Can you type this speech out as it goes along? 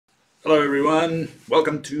Hello, everyone.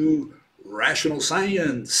 Welcome to Rational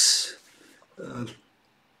Science. Uh,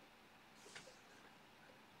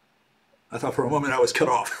 I thought for a moment I was cut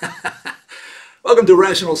off. Welcome to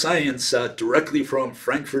Rational Science, directly from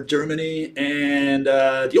Frankfurt, Germany, and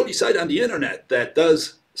the only site on the internet that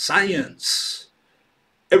does science.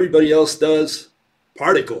 Everybody else does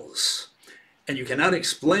particles. And you cannot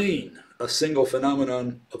explain a single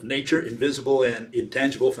phenomenon of nature, invisible and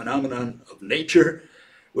intangible phenomenon of nature,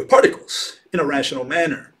 with particles in a rational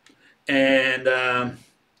manner. And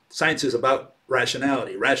science is about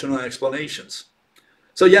rationality, rational explanations.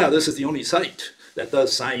 So yeah, this is the only site that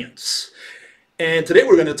does science. And today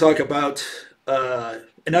we're going to talk about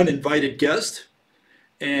an uninvited guest,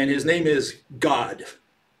 and his name is God.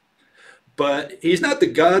 But he's not the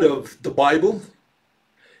God of the Bible.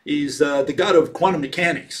 He's the God of quantum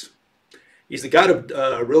mechanics. He's the God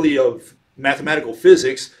of really of mathematical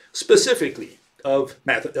physics, specifically of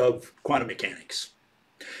quantum mechanics.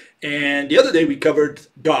 And the other day we covered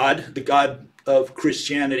God, the God of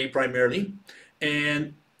Christianity primarily,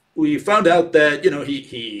 and we found out that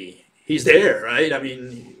he's there, right? I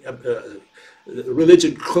mean,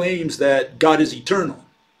 religion claims that God is eternal,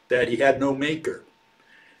 that he had no maker.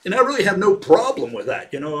 And I really have no problem with that.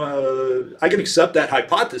 I can accept that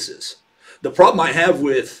hypothesis. The problem I have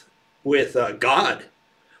with God,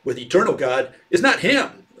 with eternal God, is not him.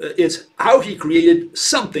 It's how he created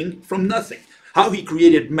something from nothing. How he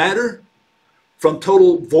created matter from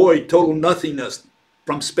total void, total nothingness,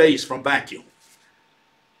 from space, from vacuum.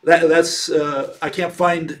 That's I can't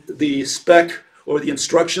find the spec or the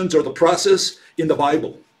instructions or the process in the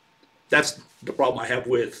Bible. That's the problem I have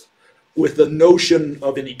with the notion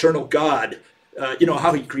of an eternal God,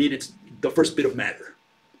 how he created the first bit of matter.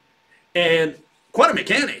 And quantum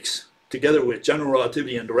mechanics, together with general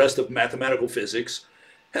relativity and the rest of mathematical physics,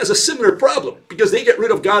 has a similar problem because they get rid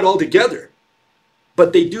of God altogether.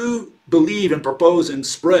 But they do believe and propose and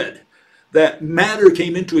spread that matter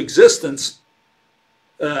came into existence,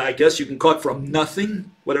 I guess you can call it from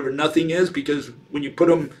nothing, whatever nothing is, because when you put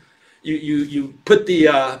them, you put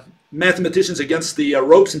the mathematicians against the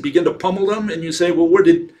ropes and begin to pummel them, and you say, well, where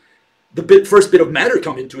did the first bit of matter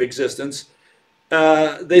come into existence?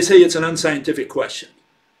 They say it's an unscientific question.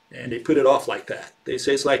 And they put it off like that. They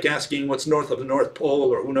say it's like asking what's north of the North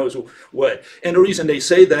Pole or who knows what. And the reason they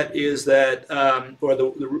say that is that, or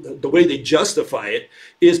the way they justify it,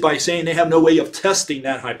 is by saying they have no way of testing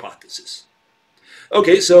that hypothesis.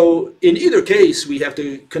 Okay, so in either case, we have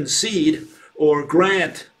to concede or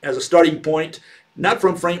grant as a starting point, not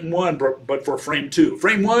from frame one, but for frame two.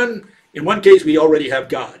 Frame one, in one case, we already have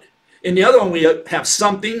God. In the other one, we have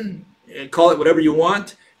something, and call it whatever you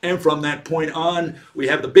want. And from that point on, we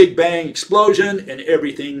have the Big Bang explosion and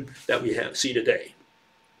everything that we see today.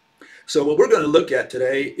 So what we're going to look at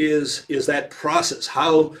today is that process,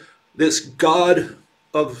 how this God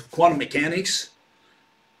of quantum mechanics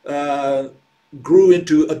grew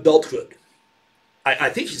into adulthood. I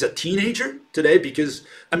think he's a teenager today because,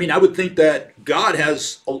 I mean, I would think that God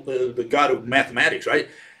has, the God of mathematics, right,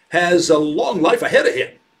 has a long life ahead of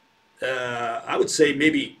him. I would say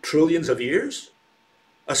maybe trillions of years.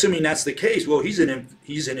 Assuming that's the case, well, he's in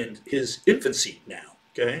his infancy now,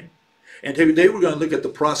 okay? And today we're going to look at the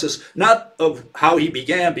process, not of how he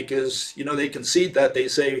began, because, they concede that. They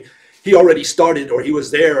say he already started or he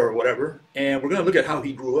was there or whatever. And we're going to look at how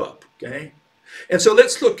he grew up, okay? And so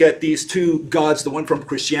let's look at these two gods, the one from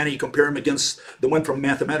Christianity, compare them against the one from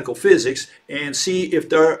mathematical physics, and see if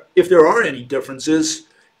there are any differences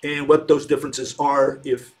and what those differences are,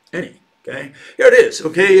 if any. Okay, here it is.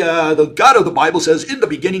 Okay, the God of the Bible says, in the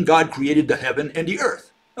beginning God created the heaven and the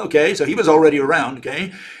earth. Okay, so he was already around,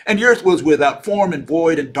 okay? And the earth was without form and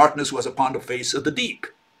void, and darkness was upon the face of the deep.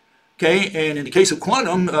 Okay, and in the case of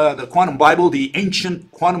quantum, the quantum Bible, the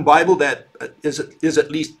ancient quantum Bible that is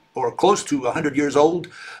at least or close to 100 years old,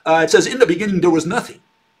 it says, in the beginning there was nothing.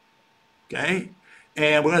 Okay,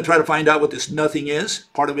 and we're going to try to find out what this nothing is.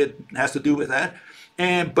 Part of it has to do with that.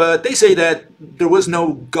 But they say that there was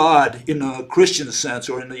no God in a Christian sense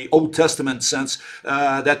or in the Old Testament sense,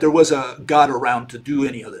 that there was a God around to do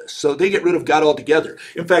any of this. So they get rid of God altogether.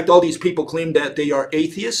 In fact, all these people claim that they are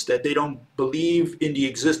atheists, that they don't believe in the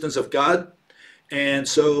existence of God. And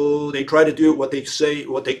so they try to do what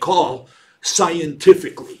they call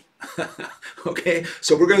scientifically. Okay,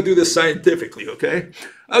 so we're going to do this scientifically, okay?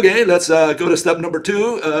 Okay, let's go to step number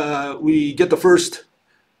two. We get the first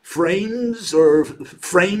frames or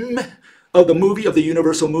frame of the movie, of the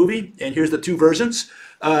universal movie, and here's the two versions.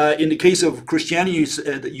 In the case of Christianity,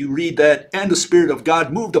 you read that, and the Spirit of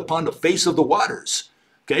God moved upon the face of the waters.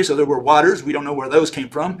 Okay, so there were waters. We don't know where those came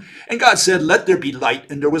from. And God said, let there be light,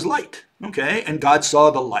 and there was light. Okay, and God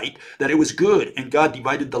saw the light, that it was good, and God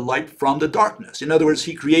divided the light from the darkness. In other words,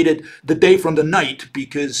 he created the day from the night,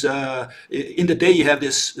 because in the day you have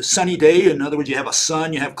this sunny day. In other words, you have a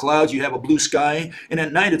sun, you have clouds, you have a blue sky, and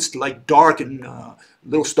at night it's like dark and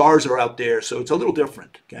little stars are out there, so it's a little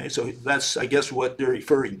different. Okay, so that's, I guess, what they're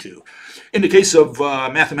referring to. In the case of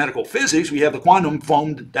mathematical physics, we have the quantum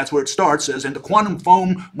foam. That's where it starts. Says, and the quantum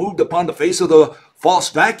foam moved upon the face of the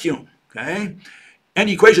false vacuum. Okay, and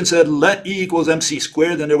the equation said, let E equals mc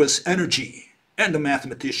squared. Then there was energy, and the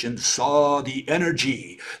mathematicians saw the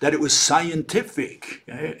energy, that it was scientific.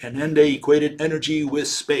 Okay? And then they equated energy with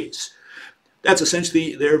space. That's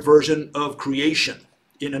essentially their version of creation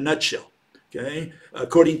in a nutshell. Okay,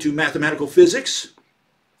 according to mathematical physics,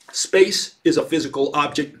 space is a physical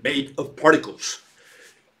object made of particles.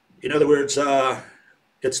 In other words,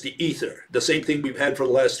 it's the ether, the same thing we've had for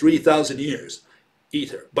the last 3,000 years.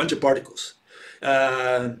 Ether, bunch of particles.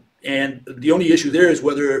 And the only issue there is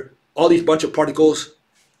whether all these bunch of particles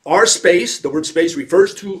are space. The word space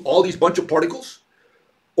refers to all these bunch of particles,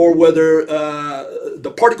 or whether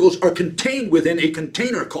the particles are contained within a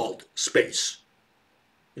container called space.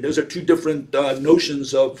 And those are two different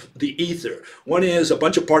notions of the ether. One is a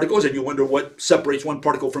bunch of particles, and you wonder what separates one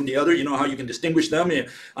particle from the other. You know how you can distinguish them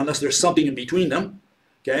unless there's something in between them.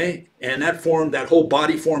 Okay, and that whole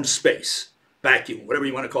body forms space, vacuum, whatever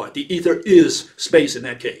you want to call it. The ether is space in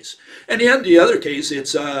that case. And in the other case,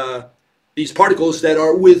 it's these particles that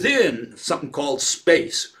are within something called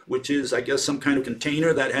space, which is, I guess, some kind of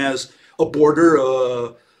container that has a border,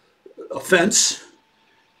 a fence.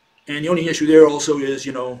 And the only issue there also is,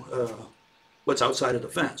 what's outside of the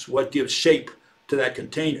fence, what gives shape to that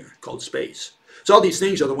container called space. So all these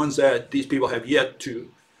things are the ones that these people have yet to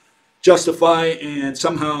justify and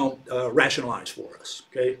somehow rationalize for us.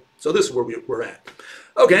 Okay, so this is where we're at.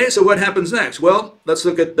 Okay, so what happens next? Well, let's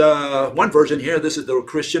look at one version here. This is the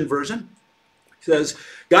Christian version. It says,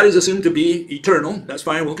 God is assumed to be eternal. That's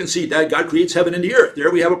fine, we'll concede that. God creates heaven and the earth.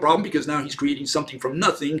 There we have a problem, because now he's creating something from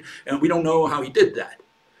nothing, and we don't know how he did that.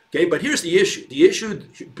 Okay, but here's the issue. The issue,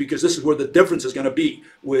 because this is where the difference is going to be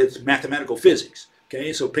with mathematical physics.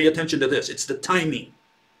 Okay, so pay attention to this. It's the timing.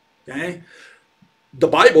 Okay, the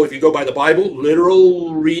Bible, if you go by the Bible,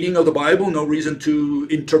 literal reading of the Bible, no reason to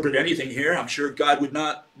interpret anything here. I'm sure God would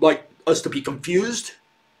not like us to be confused.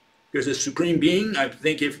 There's this supreme being. I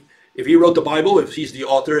think if he wrote the Bible, if he's the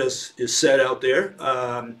author, as is said out there,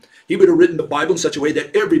 he would have written the Bible in such a way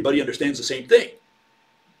that everybody understands the same thing.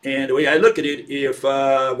 And the way I look at it, if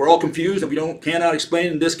we're all confused and we cannot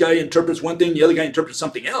explain, and this guy interprets one thing, the other guy interprets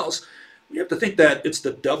something else, we have to think that it's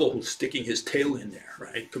the devil who's sticking his tail in there,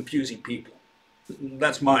 right? Confusing people.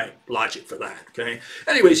 That's my logic for that, okay?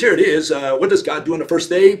 Anyways, here it is. What does God do on the first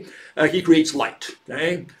day? He creates light,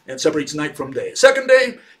 okay? And separates night from day. Second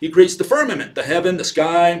day, he creates the firmament, the heaven, the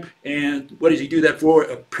sky. And what does he do that for?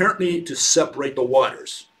 Apparently to separate the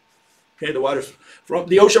waters. Okay, the waters from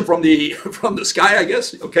the ocean, from the sky, I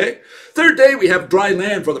guess. Okay. Third day, we have dry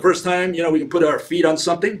land for the first time. We can put our feet on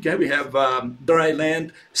something. Okay, we have dry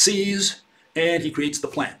land, seas, and he creates the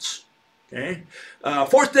plants. Okay.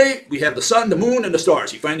 Fourth day, we have the sun, the moon, and the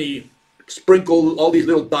stars. He finally sprinkled all these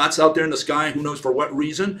little dots out there in the sky. Who knows for what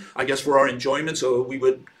reason? I guess for our enjoyment, so we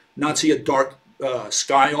would not see a dark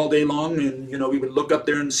sky all day long, and we would look up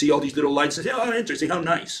there and see all these little lights and say, "Oh, interesting, how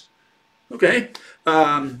nice." Okay.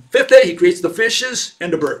 Fifth day, he creates the fishes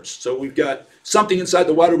and the birds. So we've got something inside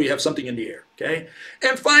the water, we have something in the air. Okay.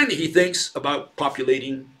 And finally, he thinks about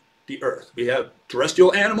populating the earth. We have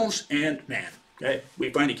terrestrial animals and man. Okay. We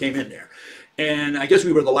finally came in there. And I guess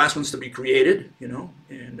we were the last ones to be created,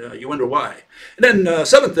 and you wonder why. And then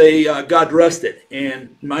seventh day, God rested.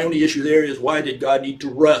 And my only issue there is, why did God need to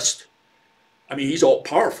rest? I mean, he's all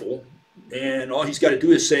powerful, and all he's got to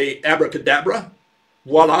do is say abracadabra,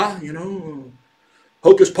 voila,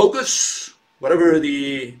 hocus pocus, whatever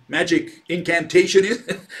the magic incantation is,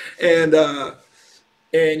 and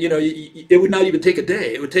it would not even take a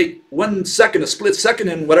day. It would take 1 second, a split second,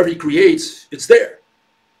 and whatever he creates, it's there.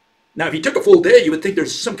 Now, if he took a full day, you would think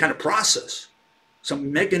there's some kind of process, some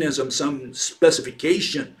mechanism, some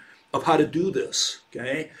specification of how to do this.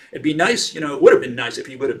 Okay, it'd be nice, it would have been nice if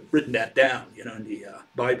he would have written that down, in the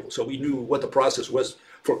Bible, so we knew what the process was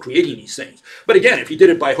for creating these things. But again, if he did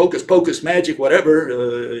it by hocus pocus, magic,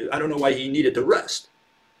 whatever, I don't know why he needed to rest.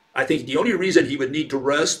 I think the only reason he would need to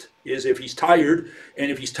rest is if he's tired, and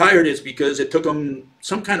if he's tired, it's because it took him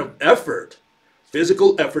some kind of effort,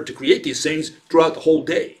 physical effort, to create these things throughout the whole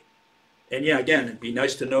day. And yeah, again, it'd be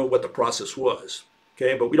nice to know what the process was.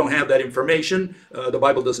 Okay, but we don't have that information. The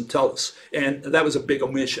Bible doesn't tell us. And that was a big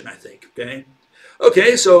omission, I think. Okay,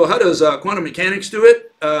 okay, so how does quantum mechanics do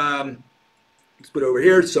it? Let's put it over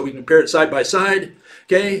here so we can compare it side by side.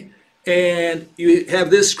 Okay, and you have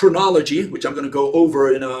this chronology, which I'm going to go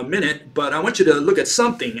over in a minute, but I want you to look at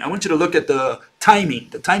something. I want you to look at the timing.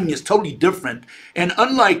 The timing is totally different. And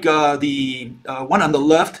unlike the one on the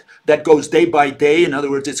left that goes day by day, in other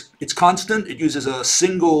words, it's constant. It uses a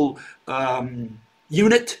single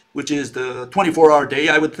unit, which is the 24-hour day,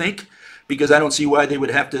 I would think, because I don't see why they would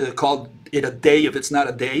have to call it a day if it's not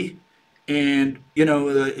a day. And, you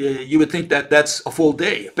know, you would think that that's a full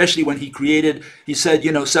day, especially when he said,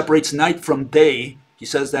 you know, separates night from day. He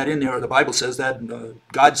says that in there, the Bible says that,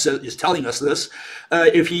 God is telling us this.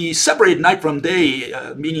 If he separated night from day,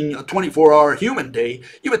 meaning a 24-hour human day,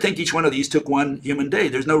 you would think each one of these took one human day.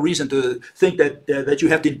 There's no reason to think that you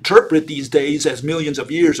have to interpret these days as millions of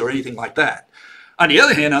years or anything like that. On the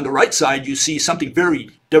other hand, on the right side, you see something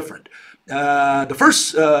very different. The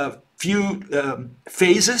first few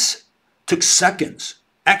phases took seconds,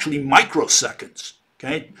 actually microseconds.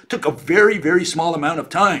 Okay, took a very, very small amount of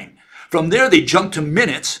time. From there, they jumped to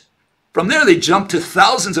minutes. From there, they jumped to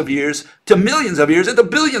thousands of years, to millions of years, and to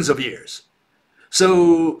billions of years.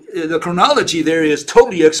 So the chronology there is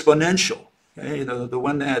totally exponential. Okay, the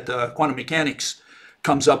one that quantum mechanics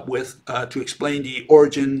comes up with to explain the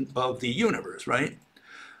origin of the universe, right?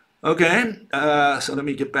 Okay, so let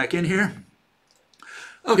me get back in here.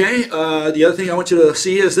 Okay, the other thing I want you to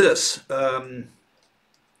see is this.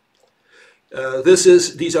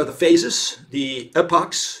 These are the phases, the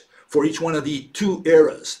epochs for each one of the two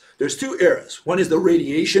eras. There's two eras. One is the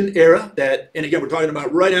radiation era and again, we're talking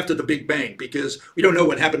about right after the Big Bang, because we don't know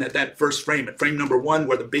what happened at that first frame, at frame number 1,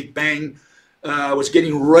 where the Big Bang was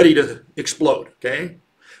getting ready to explode, okay?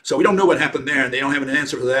 So we don't know what happened there, and they don't have an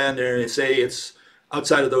answer for that, and they say it's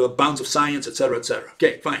outside of the bounds of science, etc., etc.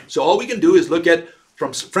 Okay, fine. So all we can do is look at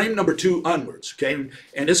from frame number 2 onwards, okay?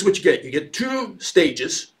 And this is what you get. You get 2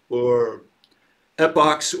 stages, or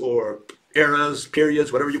epochs, or eras,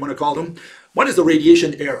 periods, whatever you want to call them. One is the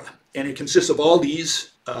radiation era, and it consists of all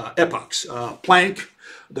these epochs. Planck,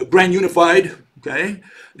 the grand unified, okay,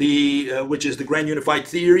 which is the grand unified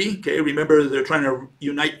theory, okay. Remember, they're trying to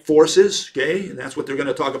unite forces, okay, and that's what they're going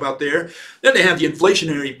to talk about there. Then they have the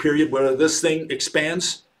inflationary period, where this thing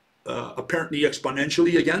expands apparently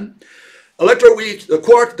exponentially again. Electroweak, the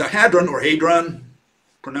quark, the hadron or hadron,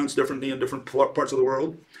 pronounced differently in different parts of the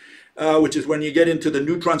world, which is when you get into the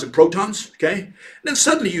neutrons and protons, okay? And then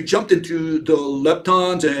suddenly you jumped into the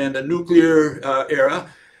leptons and the nuclear era.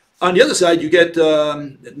 On the other side, you get,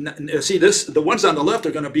 see this, the ones on the left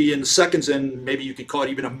are going to be in seconds, and maybe you could call it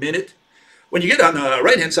even a minute. When you get on the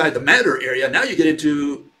right-hand side, the matter area, now you get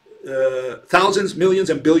into thousands, millions,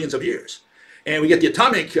 and billions of years. And we get the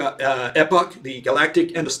atomic epoch, the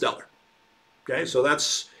galactic, and the stellar. Okay, so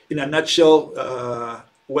that's, in a nutshell,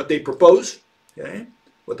 what they propose, okay,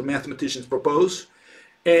 what the mathematicians propose.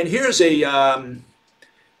 And here's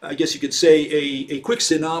I guess you could say, a quick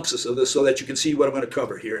synopsis of this so that you can see what I'm going to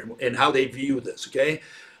cover here and how they view this, okay?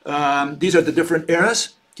 These are the different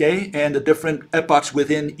eras, okay, and the different epochs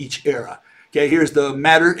within each era. Okay, here's the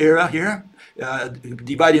matter era here,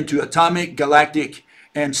 divided into atomic, galactic,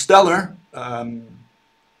 and stellar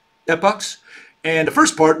epochs. And the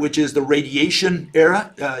first part, which is the radiation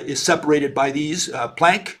era, is separated by these,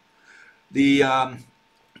 Planck, the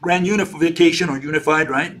grand unification or unified,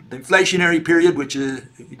 right? The inflationary period, which is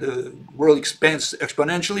the world expands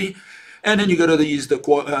exponentially. And then you go to these, the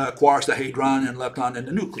quarks, the hadron, and lepton, and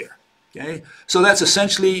the nuclear. Okay, so that's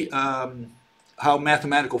essentially how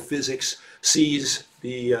mathematical physics sees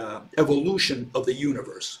the evolution of the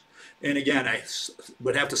universe. And again, I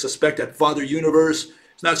would have to suspect that Father Universe,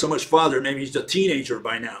 it's not so much father, maybe he's a teenager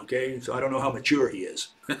by now, okay? So I don't know how mature he is.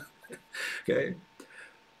 Okay.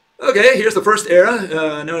 Okay, here's the first era,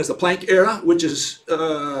 known as the Planck era, which is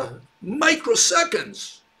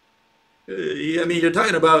microseconds. I mean, you're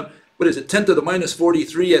talking about, what is it, 10 to the minus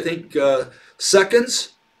 43, I think,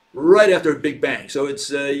 seconds, right after Big Bang. So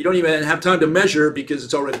it's you don't even have time to measure because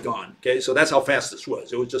it's already gone. Okay, so that's how fast this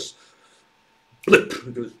was. It was just blip.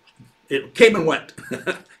 It came and went.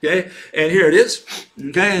 Okay, and here it is.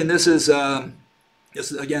 Okay, and this is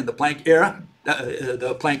again the Planck era,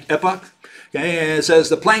 the Planck epoch. Okay, and it says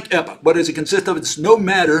the Planck epoch. What does it consist of? It's no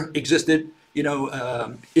matter existed, you know,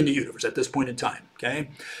 in the universe at this point in time. Okay,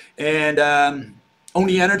 and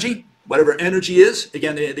only energy, whatever energy is.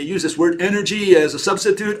 Again, they use this word energy as a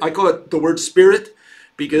substitute. I call it the word spirit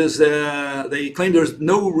because they claim there's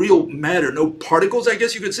no real matter, no particles, I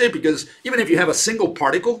guess you could say, because even if you have a single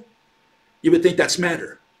particle, you would think that's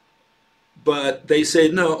matter. But they say,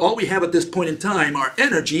 no, all we have at this point in time are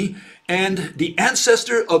energy and the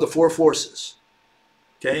ancestor of the four forces.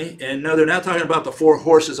 Okay, and no, they're not talking about the four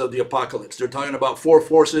horses of the apocalypse. They're talking about four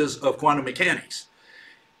forces of quantum mechanics.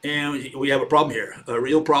 And we have a problem here, a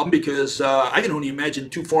real problem, because I can only imagine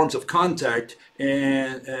two forms of contact,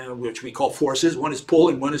 which we call forces. One is pull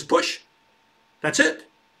and one is push. That's it.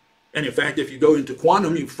 And in fact, if you go into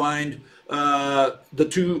quantum, you find the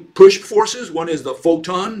two push forces. One is the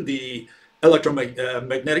photon, the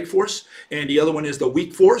electromagnetic force, and the other one is the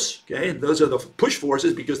weak force. Okay, and those are the push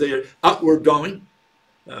forces because they are outward going.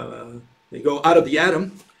 They go out of the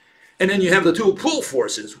atom. And then you have the two pull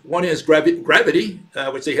forces. One is gravity,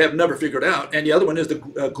 which they have never figured out, and the other one is the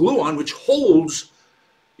gluon, which holds,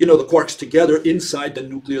 the quarks together inside the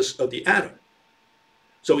nucleus of the atom.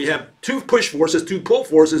 So we have two push forces, two pull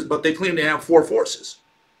forces, but they claim they have four forces.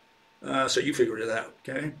 So you figured it out,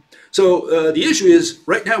 okay? So the issue is,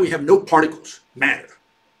 right now we have no particles, matter.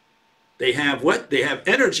 They have what? They have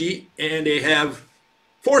energy and they have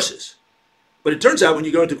forces. But it turns out when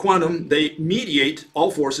you go into quantum, they mediate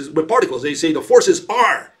all forces with particles. They say the forces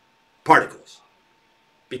are particles.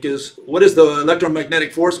 Because what is the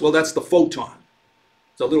electromagnetic force? Well, that's the photon.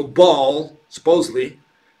 It's a little ball, supposedly,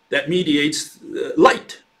 that mediates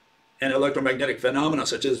light and electromagnetic phenomena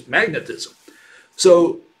such as magnetism.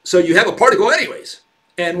 So you have a particle anyways.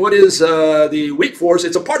 And what is the weak force?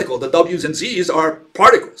 It's a particle. The W's and Z's are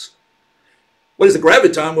particles. What is the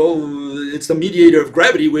graviton? Well, it's the mediator of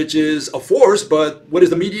gravity, which is a force, but what is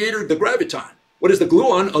the mediator? The graviton. What is the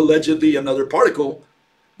gluon? Allegedly another particle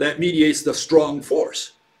that mediates the strong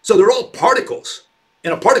force. So they're all particles,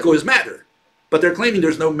 and a particle is matter. But they're claiming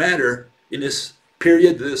there's no matter in this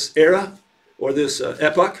period, this era, or this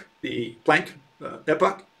epoch, the Planck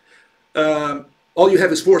epoch. All you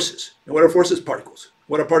have is forces. And what are forces? Particles.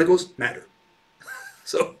 What are particles? Matter.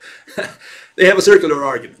 So they have a circular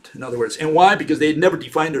argument, in other words. And why? Because they never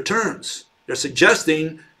defined their terms. They're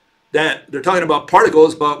suggesting that they're talking about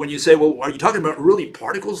particles, but when you say, well, are you talking about really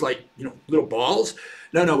particles like, little balls?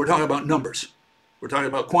 No, we're talking about numbers. We're talking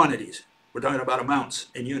about quantities. We're talking about amounts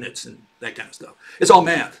and units and that kind of stuff. It's all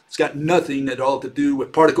math. It's got nothing at all to do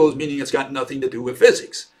with particles, meaning it's got nothing to do with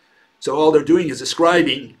physics. So all they're doing is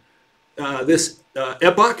describing this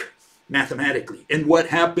epoch mathematically and what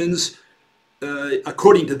happens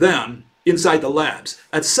according to them, inside the labs.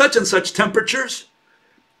 At such and such temperatures,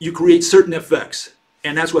 you create certain effects.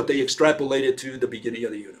 And that's what they extrapolated to the beginning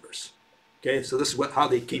of the universe. Okay, so this is how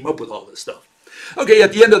they came up with all this stuff. Okay,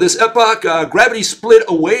 at the end of this epoch, gravity split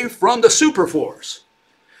away from the superforce.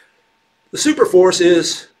 The superforce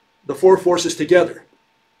is the four forces together.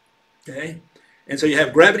 Okay, and so you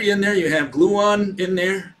have gravity in there, you have gluon in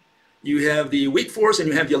there, you have the weak force, and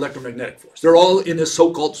you have the electromagnetic force. They're all in this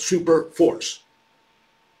so-called super force.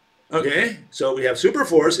 Okay, so we have super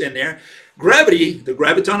force in there. Gravity, the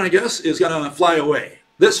graviton, I guess, is going to fly away.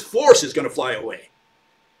 This force is going to fly away.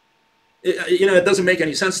 It doesn't make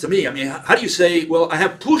any sense to me. I mean, how do you say, well, I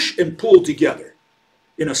have push and pull together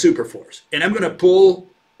in a super force, and I'm going to pull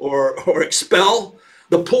or expel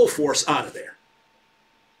the pull force out of there?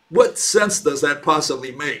 What sense does that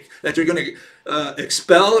possibly make? That you're going to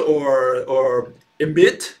expel or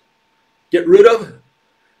emit, get rid of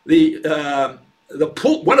the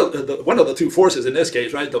pull, one of the two forces in this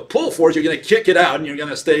case, right? The pull force, you're going to kick it out, and you're going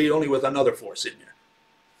to stay only with another force in there.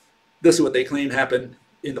 This is what they claim happened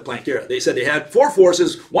in the Planck era. They said they had four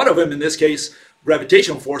forces. One of them, in this case,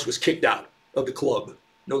 gravitational force, was kicked out of the club.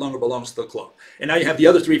 No longer belongs to the club. And now you have the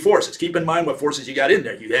other three forces. Keep in mind what forces you got in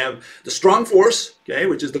there. You have the strong force, okay,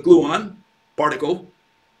 which is the gluon, particle,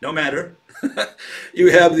 no matter.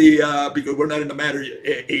 You have the, because we're not in the matter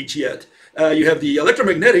age yet. You have the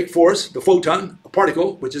electromagnetic force, the photon, a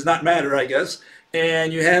particle, which is not matter, I guess.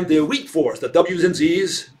 And you have the weak force, the W's and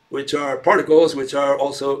Z's, which are particles, which are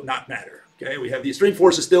also not matter. Okay, we have these three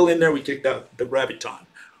forces still in there. We kicked out the graviton,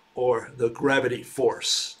 or the gravity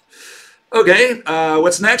force. Okay,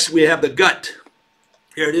 what's next? We have the gut.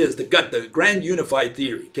 Here it is, the gut, the grand unified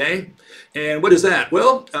theory, okay? And what is that?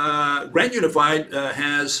 Well, grand unified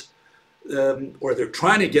has, or they're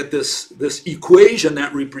trying to get this equation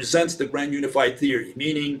that represents the grand unified theory,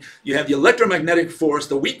 meaning you have the electromagnetic force,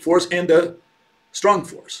 the weak force, and the strong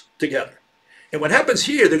force together. And what happens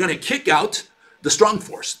here, they're going to kick out the strong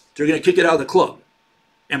force. They're going to kick it out of the club.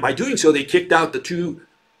 And by doing so, they kicked out the two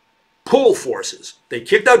pull forces. They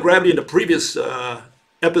kicked out gravity in the previous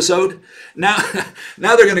episode. Now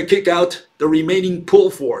they're going to kick out the remaining pull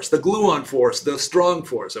force, the gluon force, the strong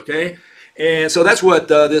force, okay? And so that's what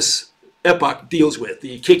this epoch deals with,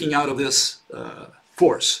 the kicking out of this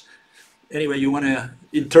force. Anyway, you want to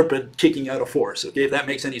interpret kicking out a force, okay, if that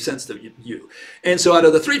makes any sense to you. And so out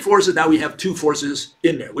of the three forces, now we have two forces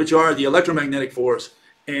in there, which are the electromagnetic force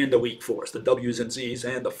and the weak force, the W's and Z's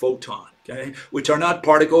and the photon, okay, which are not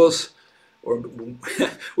particles, or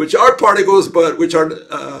which are particles, but which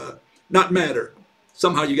are not matter.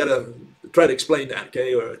 Somehow you got to try to explain that,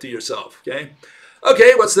 okay, or to yourself, okay.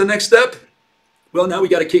 Okay, what's the next step? Well, now we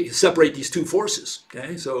got to separate these two forces,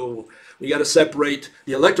 okay. So we got to separate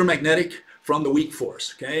the electromagnetic from the weak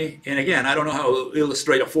force, okay. And again, I don't know how to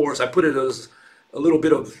illustrate a force. I put it as a little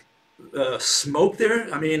bit of smoke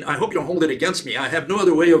there. I mean, I hope you don't hold it against me. I have no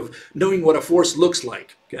other way of knowing what a force looks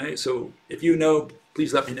like, okay. So if you know,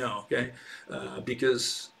 please let me know, okay,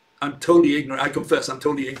 because I'm totally ignorant. I confess I'm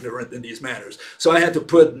totally ignorant in these matters. So I had to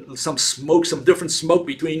put some smoke, some different smoke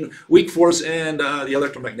between weak force and the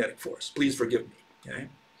electromagnetic force. Please forgive me, okay.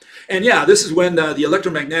 And yeah, this is when the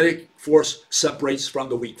electromagnetic force separates from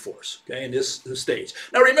the weak force, okay, in this stage.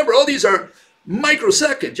 Now remember, all these are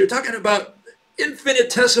microseconds. You're talking about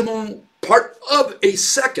infinitesimal part of a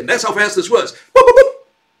second. That's how fast this was. Boop, boop, boop.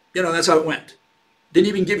 You know, that's how it went. Didn't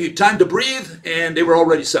even give you time to breathe, and they were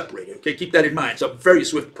already separated. Okay, keep that in mind. It's a very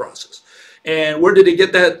swift process. And where did they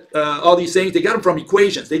get that? All these things, they got them from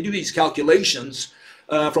equations. They do these calculations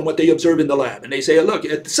from what they observe in the lab, and they say, look,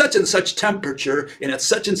 at such and such temperature and at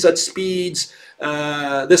such and such speeds,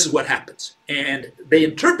 this is what happens. And they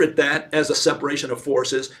interpret that as a separation of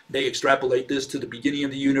forces. They extrapolate this to the beginning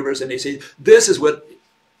of the universe, and they say, this is what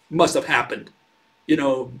must have happened, you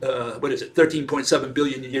know, what is it, 13.7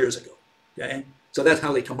 billion years ago, okay? So that's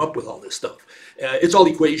how they come up with all this stuff. It's all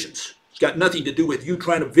equations. It's got nothing to do with you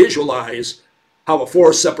trying to visualize how a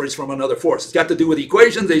force separates from another force. It's got to do with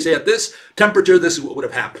equations. They say at this temperature, this is what would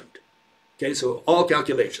have happened. Okay, so all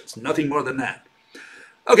calculations, nothing more than that.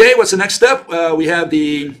 Okay, what's the next step? We have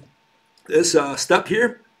this step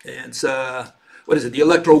here. And it's, what is it, the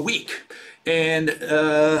electroweak. And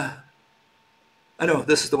I know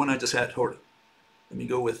this is the one I just had. Hold on. Let me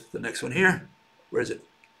go with the next one here. Where is it?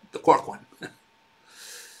 The quark one.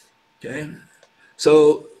 Okay,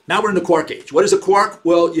 so now we're in the quark age. What is a quark?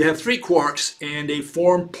 Well, you have three quarks, and they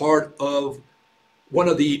form part of one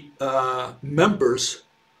of the members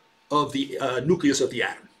of the nucleus of the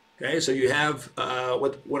atom. Okay, so you have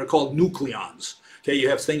what are called nucleons. Okay, you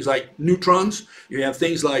have things like neutrons, you have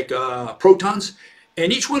things like protons,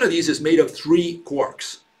 and each one of these is made of three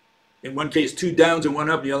quarks. In one case, two downs and one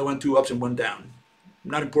up, the other one two ups and one down.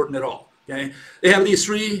 Not important at all. Okay, they have these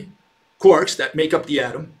three quarks that make up the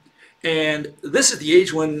atom. And this is the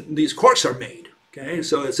age when these quarks are made. Okay,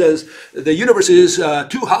 so it says the universe is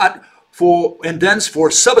too hot and dense for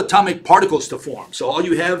subatomic particles to form. So all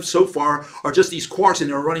you have so far are just these quarks, and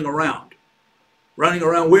they're running around. Running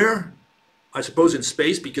around where? I suppose in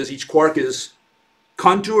space, because each quark is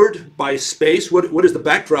contoured by space. What is the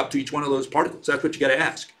backdrop to each one of those particles? That's what you got to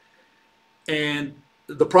ask. And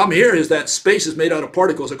the problem here is that space is made out of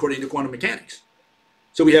particles according to quantum mechanics.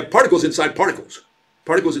 So we have particles inside particles.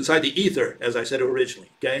 Particles inside the ether, as I said originally,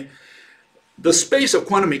 okay? The space of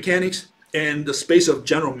quantum mechanics and the space of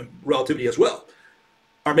general relativity as well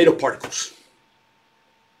are made of particles,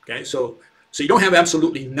 okay? So you don't have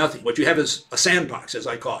absolutely nothing. What you have is a sandbox, as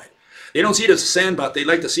I call it. They don't see it as a sandbox. They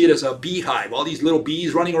like to see it as a beehive. All these little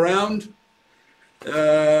bees running around.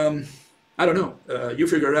 I don't know. You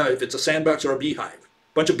figure it out if it's a sandbox or a beehive.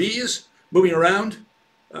 Bunch of bees moving around.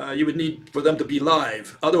 You would need for them to be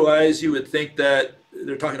live. Otherwise, you would think that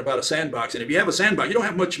they're talking about a sandbox. And if you have a sandbox, you don't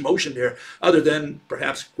have much motion there other than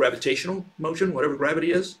perhaps gravitational motion, whatever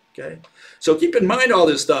gravity is. Okay, so keep in mind all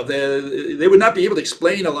this stuff. They would not be able to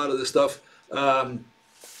explain a lot of this stuff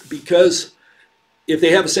because if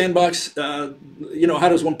they have a sandbox, you know, how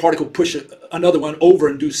does one particle push another one over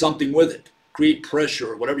and do something with it? Create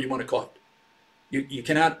pressure or whatever you want to call it. You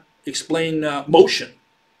cannot explain motion.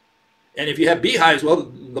 And if you have beehives, well,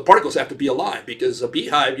 the particles have to be alive, because a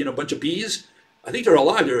beehive, you know, a bunch of bees, I think they're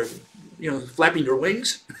alive. They're, you know, flapping their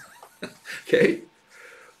wings. Okay.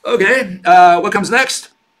 Okay. What comes next?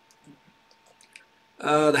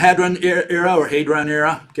 The Hadron era or Hadron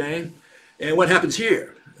era. Okay. And what happens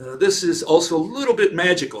here? This is also a little bit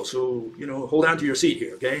magical, so, you know, hold on to your seat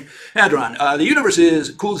here. Okay. Hadron. The universe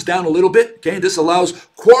cools down a little bit. Okay. This allows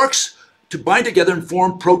quarks to bind together and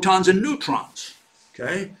form protons and neutrons.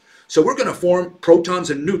 Okay. So we're going to form protons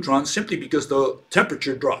and neutrons simply because the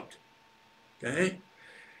temperature dropped. Okay,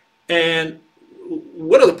 and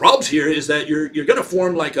one of the problems here is that you're going to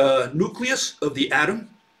form like a nucleus of the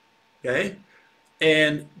atom. Okay,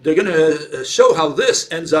 and they're going to show how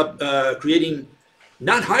this ends up creating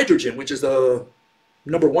not hydrogen, which is the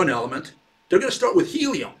 #1 element. They're going to start with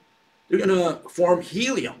helium. They're going to form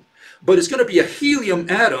helium, But it's going to be a helium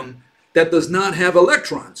atom that does not have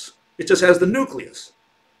electrons. It just has the nucleus.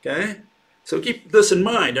 Okay? So keep this in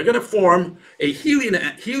mind. They're going to form a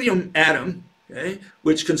helium atom, okay,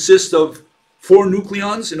 which consists of 4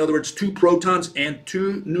 nucleons, in other words, 2 protons and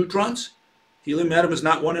 2 neutrons. Helium atom is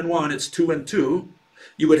not 1 and 1, it's 2 and 2.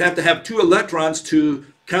 You would have to have 2 electrons to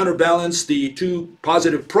counterbalance the 2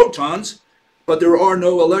 positive protons, but there are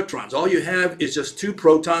no electrons. All you have is just 2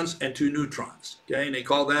 protons and 2 neutrons. Okay, and they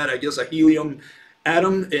call that, I guess, a helium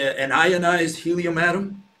atom, an ionized helium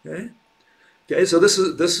atom. Okay. Okay, so this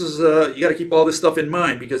is you got to keep all this stuff in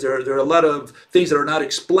mind, because there are a lot of things that are not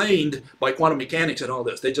explained by quantum mechanics and all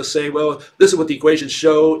this. They just say, well, this is what the equations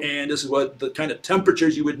show, and this is what the kind of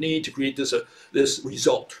temperatures you would need to create this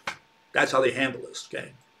result. That's how they handle this.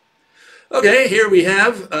 Okay. Okay, here we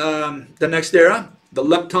have the next era, the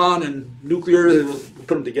lepton and nuclear. We'll put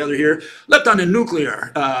them together here. Lepton and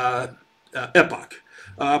nuclear epoch.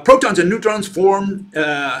 Protons and neutrons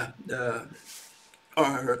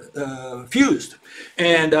are fused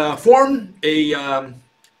and form again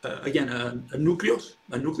a nucleus.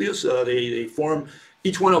 They form,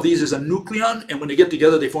 each one of these is a nucleon, and when they get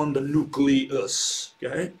together they form the nucleus.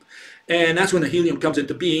 Okay, and that's when the helium comes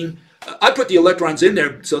into being. I put the electrons in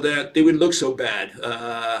there so that they wouldn't look so bad,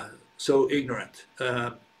 so ignorant,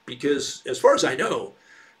 because as far as I know,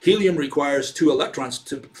 helium requires 2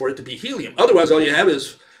 electrons for it to be helium. Otherwise, all you have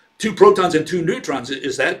is 2 protons and 2 neutrons.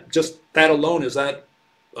 Is that just that alone? Is that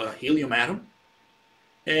a helium atom?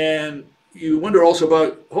 And you wonder also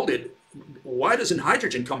about, hold it, why doesn't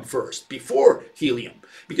hydrogen come first before helium?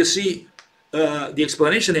 Because see, the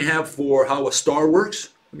explanation they have for how a star works,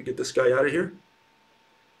 let me get this guy out of here.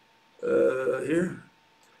 Here.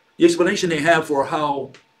 The explanation they have for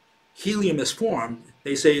how helium is formed,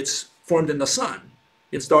 they say it's formed in the sun,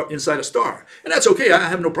 inside a star. And that's okay, I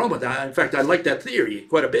have no problem with that. In fact, I like that theory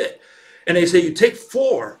quite a bit. And they say you take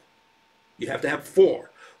 4, you have to have 4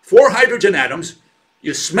 hydrogen atoms,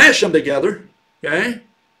 you smash them together, okay?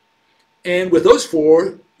 And with those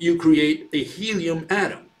 4, you create a helium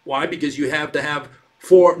atom. Why? Because you have to have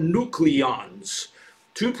 4 nucleons,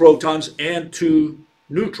 2 protons and 2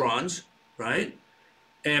 neutrons, right?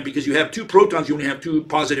 And because you have 2 protons, you only have 2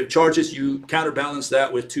 positive charges. You counterbalance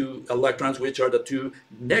that with 2 electrons, which are the 2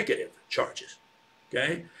 negative charges.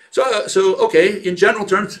 Okay? So okay, in general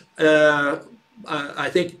terms, I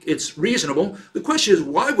think it's reasonable. The question is,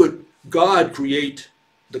 why would God create,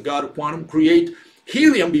 the God of quantum, create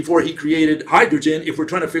helium before he created hydrogen, if we're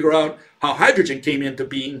trying to figure out how hydrogen came into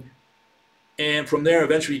being, and from there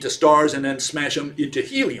eventually to stars, and then smash them into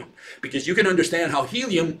helium? Because you can understand how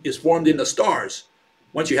helium is formed in the stars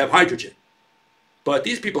once you have hydrogen. But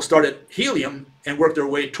these people started helium and worked their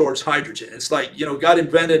way towards hydrogen. It's like, you know, God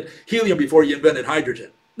invented helium before he invented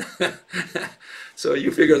hydrogen. So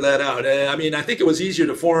you figure that out. I mean, I think it was easier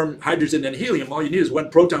to form hydrogen than helium. All you need is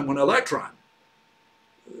 1 proton, 1 electron.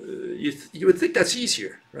 You would think that's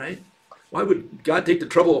easier, right? Why would God take the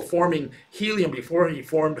trouble of forming helium before he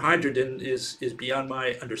formed hydrogen is beyond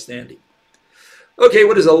my understanding. Okay,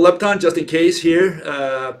 what is a lepton, just in case here,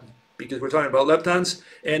 because we're talking about leptons,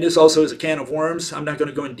 and this also is a can of worms. I'm not going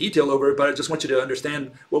to go in detail over it, but I just want you to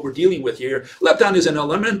understand what we're dealing with here. Lepton is an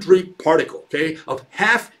elementary particle, okay, of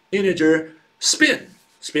half-integer spin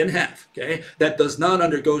half, okay, that does not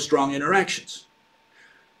undergo strong interactions.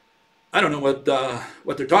 I don't know what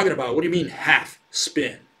they're talking about. What do you mean half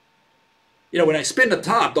spin? You know, when I spin the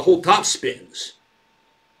top, the whole top spins.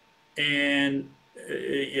 And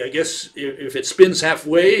I guess if it spins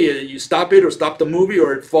halfway, you stop it or stop the movie,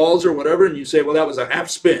 or it falls or whatever, and you say, well, that was a half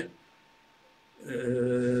spin.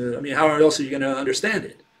 I mean, how else are you going to understand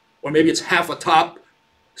it? Or maybe it's half a top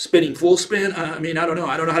spinning full spin. I mean, I don't know.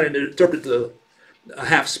 I don't know how to interpret a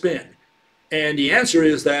half spin. And the answer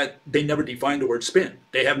is that they never defined the word spin.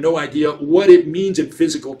 They have no idea what it means in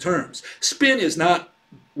physical terms. Spin is not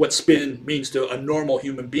what spin means to a normal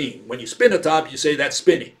human being. When you spin a top, you say that's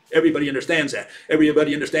spinning. Everybody understands that.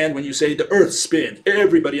 Everybody understands when you say the earth spins.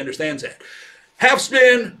 Everybody understands that. Half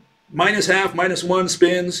spin, minus half, minus 1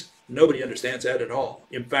 spins. Nobody understands that at all.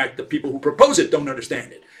 In fact, the people who propose it don't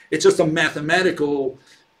understand it. It's just a mathematical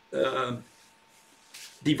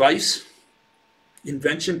device,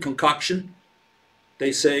 invention, concoction.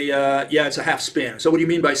 They say, yeah, it's a half spin. So what do you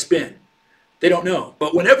mean by spin? They don't know.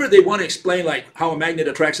 But whenever they want to explain like how a magnet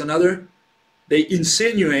attracts another, they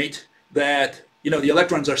insinuate that, you know, the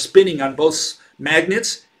electrons are spinning on both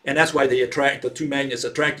magnets, and that's why they attract, the 2 magnets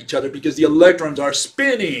attract each other, because the electrons are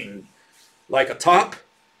spinning like a top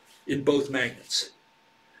in both magnets.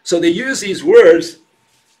 So they use these words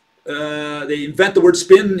they invent the word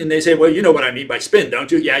spin, and they say, well, you know what I mean by spin,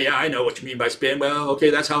 don't you? Yeah, yeah, I know what you mean by spin. Well, okay,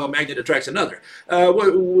 that's how a magnet attracts another.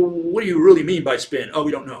 What do you really mean by spin? Oh,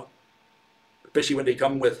 we don't know. Especially when they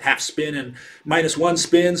come with half spin and -1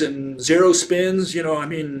 spins and 0 spins. You know, I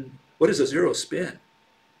mean, what is a 0 spin?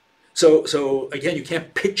 So again, you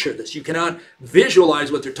can't picture this. You cannot visualize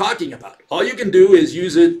what they're talking about. All you can do is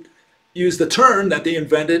use the term that they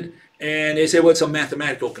invented, and they say, well, it's a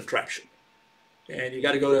mathematical contraction. And you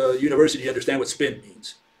got to go to university to understand what spin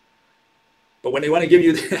means. But when they want to give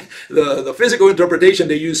you the physical interpretation,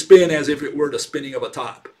 they use spin as if it were the spinning of a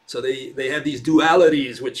top. So they have these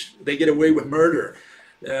dualities, which they get away with murder.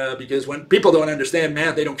 Because when people don't understand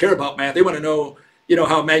math, they don't care about math. They want to know,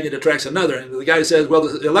 how a magnet attracts another. And the guy says, well,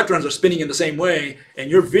 the electrons are spinning in the same way,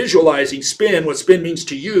 and you're visualizing spin, what spin means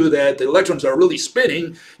to you, that the electrons are really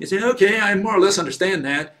spinning. You say, okay, I more or less understand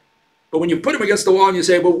that. But when you put them against the wall and you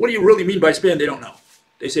say, well, what do you really mean by spin? They don't know.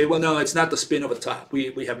 They say, well, no, it's not the spin of a top.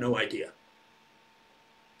 We have no idea.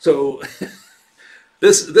 So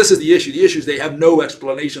this is the issue. The issue is they have no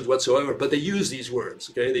explanations whatsoever, but they use these words.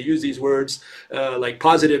 Okay, they use these words like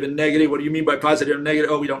positive and negative. What do you mean by positive and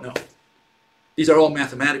negative? Oh, we don't know. These are all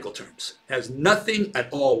mathematical terms. It has nothing at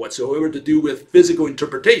all whatsoever to do with physical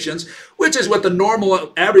interpretations, which is what the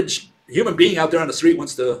normal, average human being out there on the street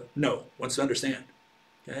wants to know, wants to understand.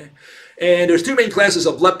 Okay? And there's two main classes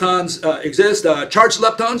of leptons exist. Charged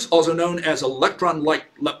leptons, also known as electron-like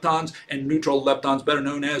leptons, and neutral leptons, better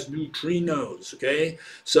known as neutrinos. Okay,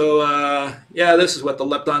 so yeah, this is what the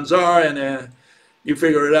leptons are, and you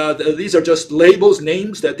figure it out. These are just labels,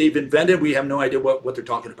 names that they've invented. We have no idea what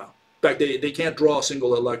they're talking about. In fact, they can't draw a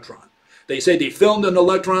single electron. They say they filmed an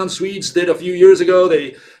electron. Swedes did a few years ago.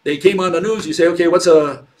 They came on the news. You say, okay, what's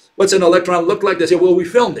an electron look like? They say, well, we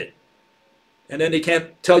filmed it. And then they can't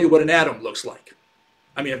tell you what an atom looks like.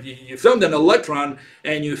 I mean, if you filmed an electron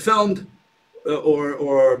and you filmed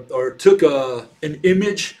or took an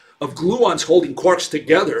image of gluons holding quarks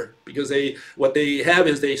together, because what they have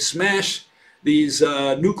is they smash these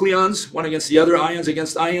nucleons, one against the other, ions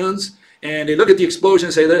against ions, and they look at the explosion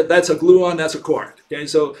and say that's a gluon, that's a quark. Okay,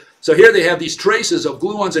 so here they have these traces of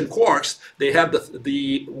gluons and quarks. They have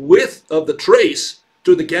the width of the trace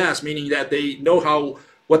through the gas, meaning that they know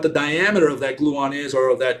what the diameter of that gluon is, or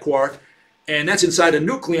of that quark, and that's inside a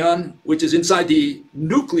nucleon, which is inside the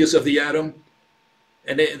nucleus of the atom,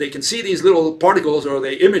 and they can see these little particles, or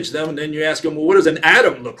they image them, and then you ask them, well, what does an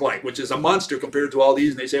atom look like, which is a monster compared to all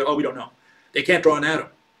these, and they say, oh, we don't know. They can't draw an atom,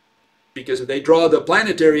 because if they draw the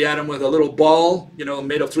planetary atom with a little ball,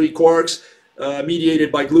 made of 3 quarks, mediated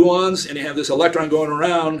by gluons, and they have this electron going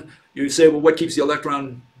around, you say, well, what keeps the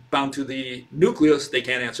electron bound to the nucleus? They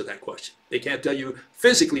can't answer that question. They can't tell you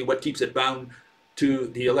physically what keeps it bound to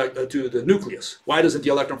the nucleus. Why doesn't the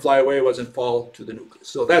electron fly away? It doesn't fall to the nucleus.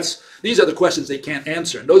 So these are the questions they can't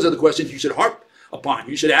answer, and those are the questions you should harp upon.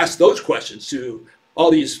 You should ask those questions to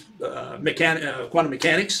all these quantum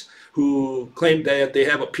mechanics who claim that they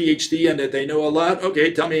have a PhD and that they know a lot.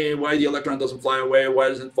 Okay, tell me why the electron doesn't fly away. Why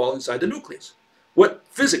doesn't it fall inside the nucleus? What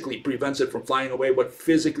physically prevents it from flying away? What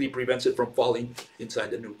physically prevents it from falling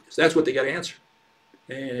inside the nucleus? That's what they got to answer.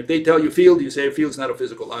 And if they tell you field, you say field's not a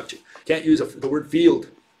physical object. Can't use the word field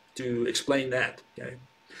to explain that.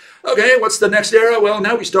 Okay, what's the next era? Well,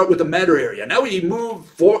 now we start with the matter area. Now we move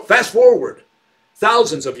fast forward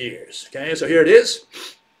thousands of years. Okay, so here it is.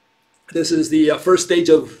 This is the first stage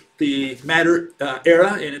of the matter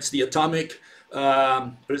era, and it's the atomic,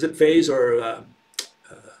 phase, or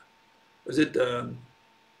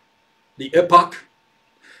the epoch,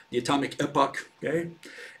 the atomic epoch. Okay,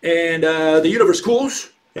 and the universe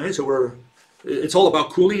cools. Okay, so it's all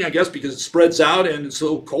about cooling, I guess, because it spreads out and it's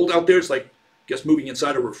so cold out there. It's like, I guess, moving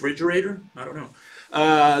inside a refrigerator. I don't know.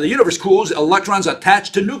 The universe cools. Electrons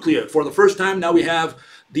attached to nuclei. For the first time, now we have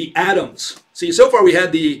the atoms. See, so far we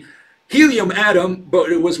had the helium atom,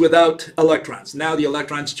 but it was without electrons. Now the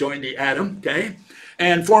electrons join the atom. Okay,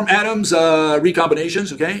 and form atoms,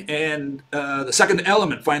 recombinations. Okay, and the second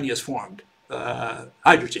element finally is formed,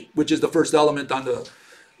 hydrogen, which is the first element on the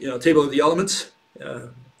table of the elements.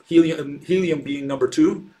 Helium being number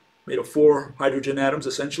 2, made of 4 hydrogen atoms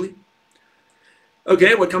essentially.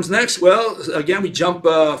 Okay, what comes next? Well, again, we jump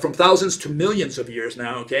from thousands to millions of years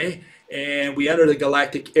now. Okay, and we enter the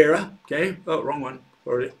galactic era. Okay, oh, wrong one.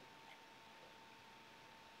 Sorry.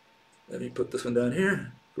 Let me put this one down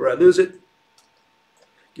here before I lose it.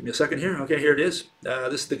 Give me a second here. Okay, here it is.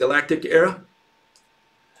 This is the galactic era.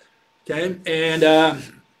 Okay, and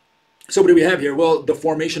so what do we have here? Well, the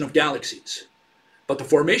formation of galaxies. But the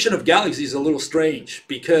formation of galaxies is a little strange,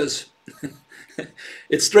 because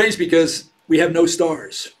it's strange because we have no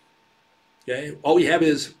stars. Okay, all we have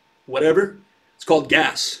is whatever, it's called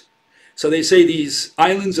gas. So they say these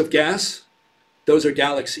islands of gas, those are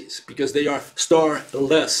galaxies because they are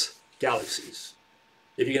star-less galaxies,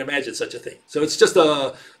 if you can imagine such a thing. So it's just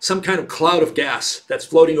some kind of cloud of gas that's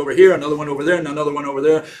floating over here, another one over there, and another one over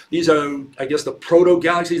there. These are, I guess, the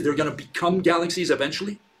proto-galaxies. They're going to become galaxies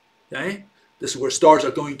eventually. Okay? This is where stars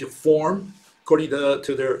are going to form according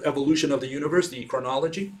to their evolution of the universe, the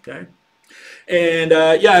chronology. Okay? And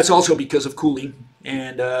yeah, it's also because of cooling.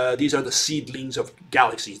 And these are the seedlings of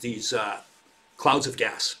galaxies, these clouds of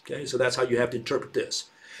gas. Okay? So that's how you have to interpret this.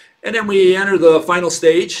 And then we enter the final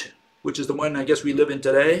stage, which is the one I guess we live in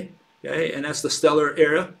today. Okay? And that's the stellar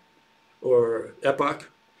era or epoch.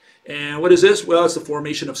 And what is this? Well, it's the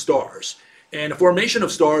formation of stars. And the formation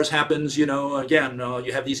of stars happens, you know, again,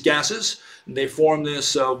 you have these gases. And they form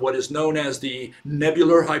this, what is known as the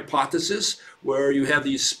nebular hypothesis, where you have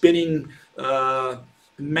these spinning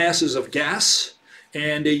masses of gas.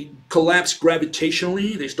 And they collapse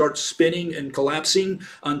gravitationally. They start spinning and collapsing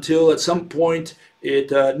until at some point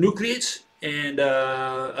it nucleates. And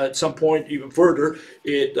at some point, even further,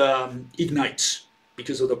 it ignites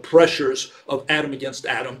because of the pressures of atom against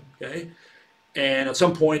atom. Okay? And at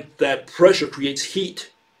some point, that pressure creates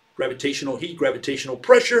heat, gravitational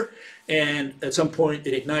pressure. And at some point,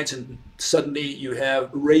 it ignites, and suddenly you have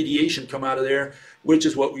radiation come out of there, which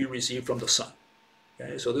is what we receive from the sun.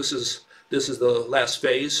 Okay? So this is the last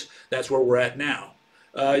phase. That's where we're at now.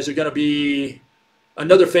 Is there going to be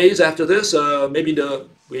another phase after this? Maybe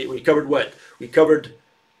we covered what? We covered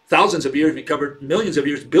thousands of years. We covered millions of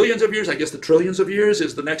years, billions of years. I guess the trillions of years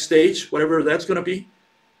is the next stage, whatever that's going to be.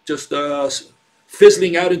 Just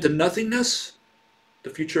fizzling out into nothingness. The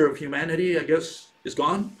future of humanity, I guess, is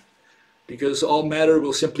gone. Because all matter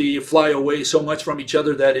will simply fly away so much from each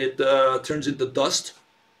other that it turns into dust.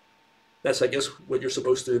 That's, I guess, what you're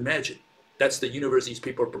supposed to imagine. That's the universe these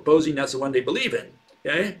people are proposing. That's the one they believe in.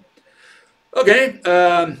 Okay? Okay.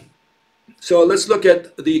 So let's look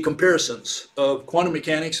at the comparisons of quantum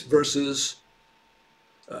mechanics versus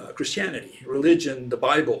Christianity, religion, the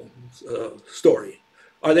Bible story.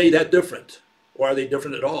 Are they that different? Or are they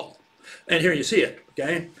different at all? And here you see it.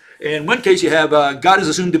 Okay? In one case, you have God is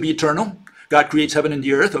assumed to be eternal. God creates heaven and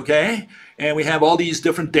the earth. Okay? And we have all these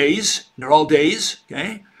different days. And they're all days.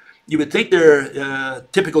 Okay? You would think they're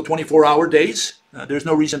typical 24-hour days. There's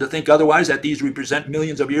no reason to think otherwise, that these represent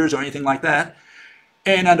millions of years or anything like that.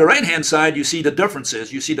 And on the right-hand side, you see the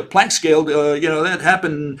differences. You see the Planck scale, you know, that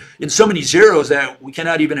happened in so many zeros that we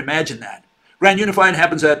cannot even imagine that. Grand unified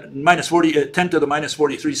happens at -10 to the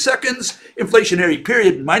 -43 seconds. Inflationary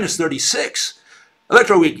period, -36.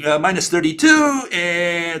 Electroweak, -32.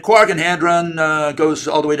 And quark and hadron goes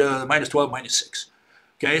all the way to -12, -6.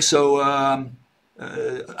 Okay, so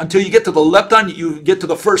until you get to the lepton, you get to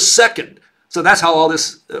the first second. So that's how all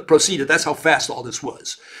this proceeded. That's how fast all this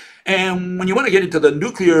was. And when you want to get into the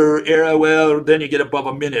nuclear era, well, then you get above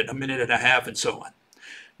a minute and a half, and so on.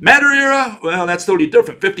 Matter era, well, that's totally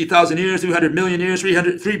different. 50,000 years, 200 million years,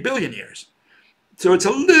 3 billion years. So it's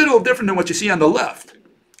a little different than what you see on the left.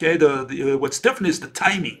 Okay, what's different is the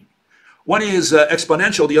timing. One is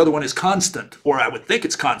exponential, the other one is constant, or I would think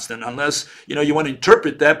it's constant, unless you want to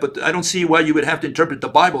interpret that. But I don't see why you would have to interpret the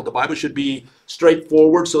Bible. The Bible should be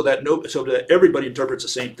straightforward so that everybody interprets the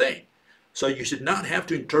same thing. So you should not have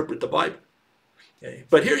to interpret the Bible. Okay?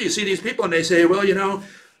 But here you see these people, and they say, well,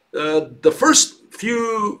 the first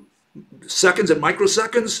few seconds and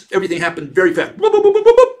microseconds, everything happened very fast. Boop, boop, boop,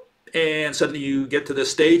 boop, boop. And suddenly you get to this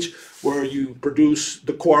stage where you produce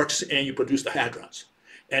the quarks and you produce the hadrons.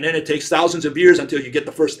 And then it takes thousands of years until you get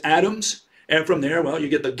the first atoms. And from there, well, you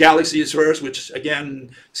get the galaxies first, which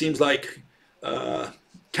again seems like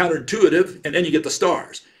counterintuitive. And then you get the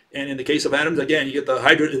stars. And in the case of atoms, again, you get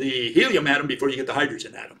the helium atom before you get the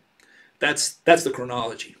hydrogen atom. That's the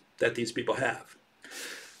chronology that these people have.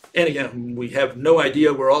 And again, we have no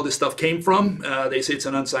idea where all this stuff came from. They say it's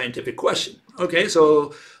an unscientific question. Okay,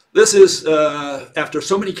 so this is, after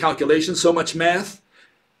so many calculations, so much math,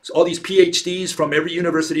 so all these PhDs from every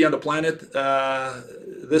university on the planet,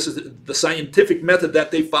 this is the scientific method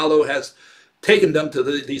that they follow has taken them to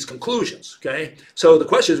these conclusions. Okay, so the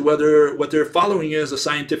question is whether what they're following is a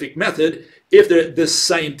scientific method, if this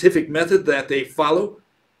scientific method that they follow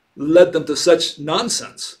led them to such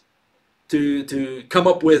nonsense to come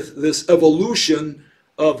up with this evolution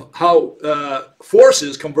of how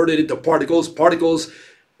forces converted into particles,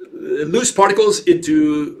 loose particles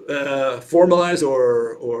into formalized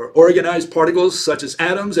or organized particles such as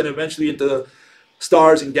atoms, and eventually into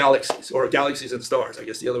stars and galaxies, or galaxies and stars, I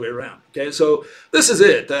guess the other way around. Okay, so this is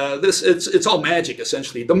it. It's all magic,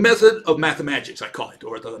 essentially. The method of mathematics, I call it,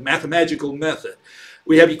 or the mathematical method.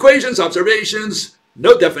 We have equations, observations,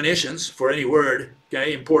 no definitions for any word,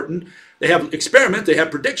 okay, important. They have experiment, they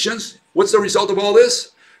have predictions. What's the result of all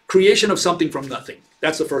this? Creation of something from nothing.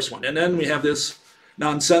 That's the first one. And then we have this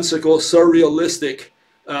nonsensical, surrealistic,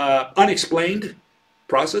 unexplained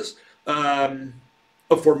process of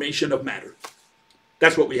formation of matter.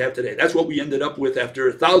 That's what we have today. That's what we ended up with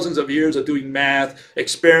after thousands of years of doing math,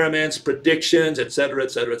 experiments, predictions, etc.,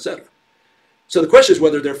 etc., etc. So the question is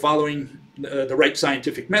whether they're following the right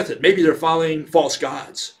scientific method. Maybe they're following false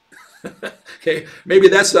gods. Okay, maybe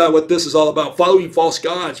that's what this is all about, following false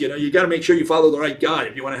gods. You know, you got to make sure you follow the right God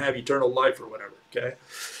if you want to have eternal life or whatever. Okay.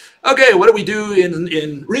 Okay, what do we do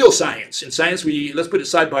in real science? In science, let's put it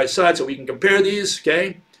side by side so we can compare these.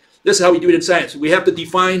 Okay. This is how we do it in science. We have to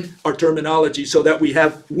define our terminology so that we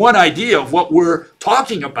have one idea of what we're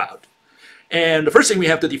talking about. And the first thing we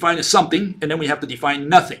have to define is something, and then we have to define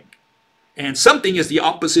nothing. And something is the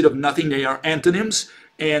opposite of nothing. They are antonyms.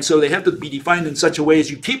 And so they have to be defined in such a way as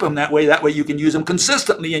you keep them that way. That way you can use them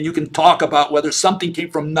consistently, and you can talk about whether something came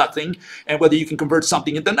from nothing and whether you can convert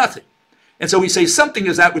something into nothing. And so we say something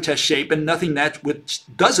is that which has shape and nothing that which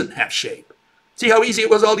doesn't have shape. See how easy it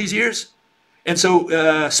was all these years? And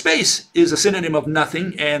so space is a synonym of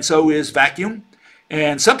nothing, and so is vacuum.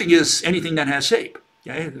 And something is anything that has shape,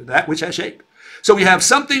 okay? That which has shape. So we have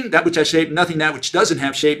something, that which has shape, nothing, that which doesn't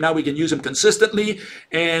have shape. Now we can use them consistently,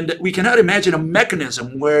 and we cannot imagine a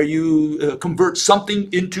mechanism where you convert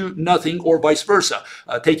something into nothing or vice versa,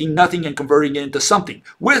 taking nothing and converting it into something,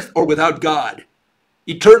 with or without God,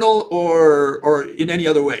 eternal or in any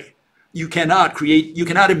other way. You cannot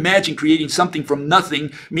imagine creating something from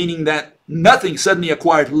nothing, meaning that nothing suddenly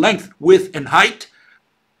acquired length, width, and height,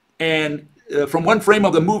 and from one frame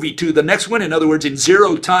of the movie to the next one, in other words, in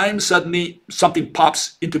 0 time, suddenly something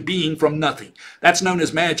pops into being from nothing. That's known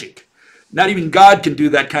as magic. Not even God can do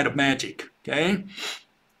that kind of magic, okay?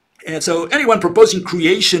 And so anyone proposing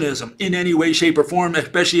creationism in any way, shape, or form,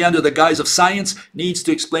 especially under the guise of science, needs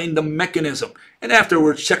to explain the mechanism. And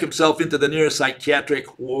afterwards, check himself into the nearest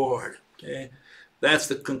psychiatric ward, okay? That's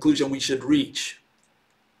the conclusion we should reach.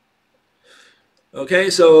 Okay,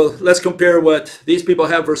 so let's compare what these people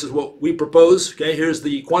have versus what we propose. Okay, here's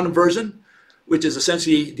the quantum version, which is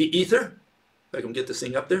essentially the ether. If I can get this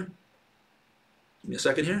thing up there. Give me a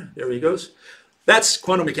second here. There he goes. That's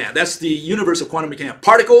quantum mechanics. That's the universe of quantum mechanics.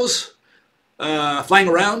 Particles flying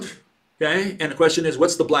around. Okay, and the question is,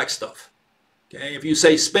 what's the black stuff? Okay, if you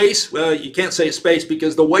say space, well, you can't say space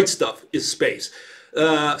because the white stuff is space.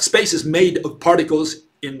 Space is made of particles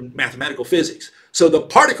in mathematical physics. So the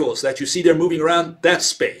particles that you see there moving around, that's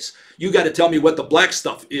space. You got to tell me what the black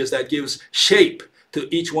stuff is that gives shape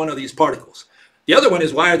to each one of these particles. The other one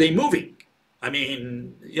is, why are they moving? I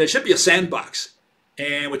mean, it should be a sandbox.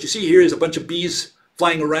 And what you see here is a bunch of bees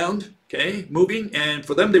flying around, okay, moving. And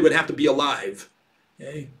for them, they would have to be alive,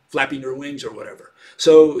 okay, flapping their wings or whatever.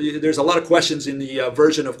 So there's a lot of questions in the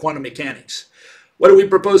version of quantum mechanics. What do we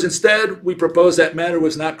propose instead? We propose that matter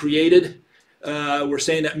was not created. We're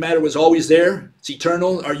saying that matter was always there. It's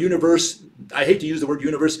eternal. Our universe, I hate to use the word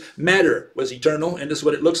universe, matter was eternal, and this is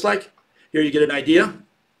what it looks like. Here you get an idea.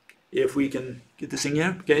 If we can get this thing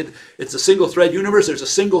here, okay. It's a single thread universe. There's a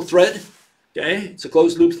single thread, okay. It's a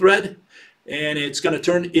closed loop thread, and it's going to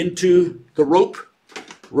turn into the rope.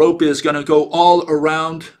 Rope is going to go all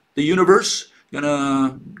around the universe, going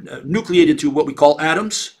to nucleate into what we call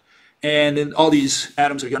atoms, and then all these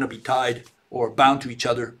atoms are going to be tied or bound to each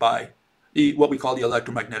other by what we call the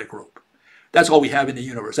electromagnetic rope. That's all we have in the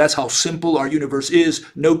universe. That's how simple our universe is.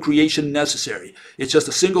 No creation necessary. It's just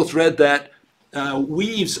a single thread that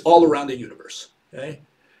weaves all around the universe. Okay?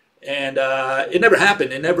 And it never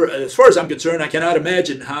happened. It never, as far as I'm concerned, I cannot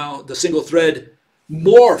imagine how the single thread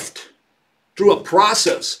morphed through a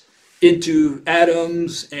process into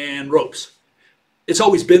atoms and ropes. It's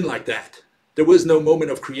always been like that. There was no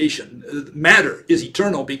moment of creation. Matter is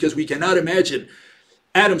eternal because we cannot imagine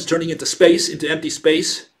atoms turning into space, into empty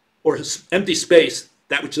space, or empty space,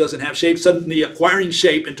 that which doesn't have shape, suddenly acquiring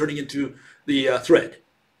shape and turning into the thread,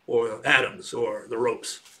 or atoms, or the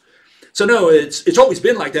ropes. So no, it's always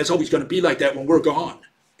been like that. It's always going to be like that when we're gone.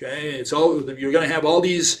 Okay, you're going to have all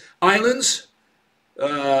these islands,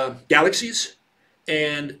 galaxies,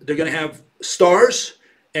 and they're going to have stars.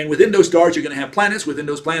 And within those stars, you're going to have planets. Within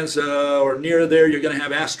those planets, or near there, you're going to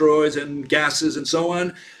have asteroids and gases and so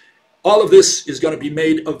on. All of this is going to be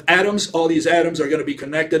made of atoms. All these atoms are going to be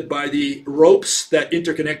connected by the ropes that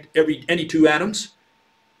interconnect any 2 atoms.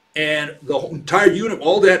 And the entire universe,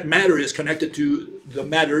 all that matter is connected to the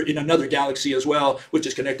matter in another galaxy as well, which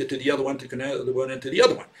is connected to the other one, to connect the one into the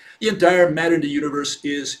other one. The entire matter in the universe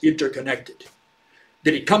is interconnected.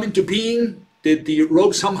 Did it come into being Did the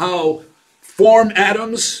rope somehow form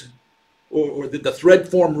atoms, or did the thread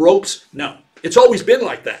form ropes? No, it's always been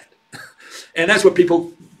like that. And that's what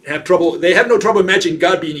people have trouble. They have no trouble imagining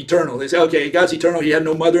God being eternal. They say, okay, God's eternal. He had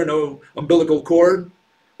no mother, no umbilical cord.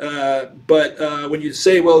 But when you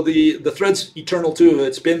say, well, the thread's eternal too,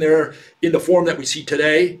 it's been there in the form that we see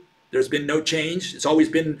today. There's been no change. It's always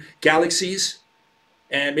been galaxies.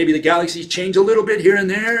 And maybe the galaxies change a little bit here and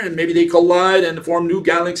there, and maybe they collide and form new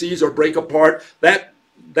galaxies or break apart. That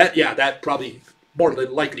probably more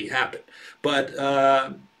than likely happened. But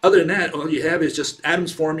other than that, all you have is just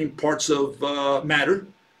atoms forming parts of matter,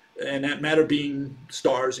 and that matter being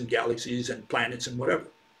stars and galaxies and planets and whatever.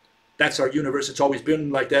 That's our universe. It's always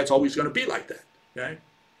been like that. It's always going to be like that. Okay?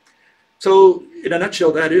 So, in a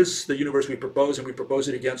nutshell, that is the universe we propose, and we propose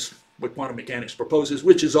it against what quantum mechanics proposes,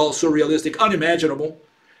 which is all surrealistic, unimaginable.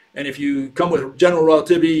 And if you come with general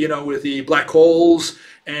relativity, you know, with the black holes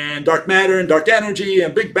and dark matter and dark energy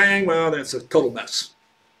and Big Bang, well, that's a total mess.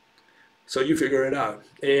 So you figure it out.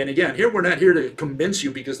 And again, here we're not here to convince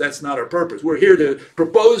you, because that's not our purpose. We're here to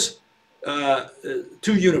propose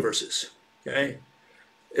two universes. Okay?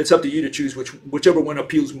 It's up to you to choose whichever one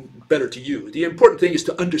appeals better to you. The important thing is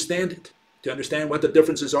to understand it, to understand what the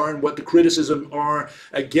differences are and what the criticism are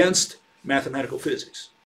against mathematical physics.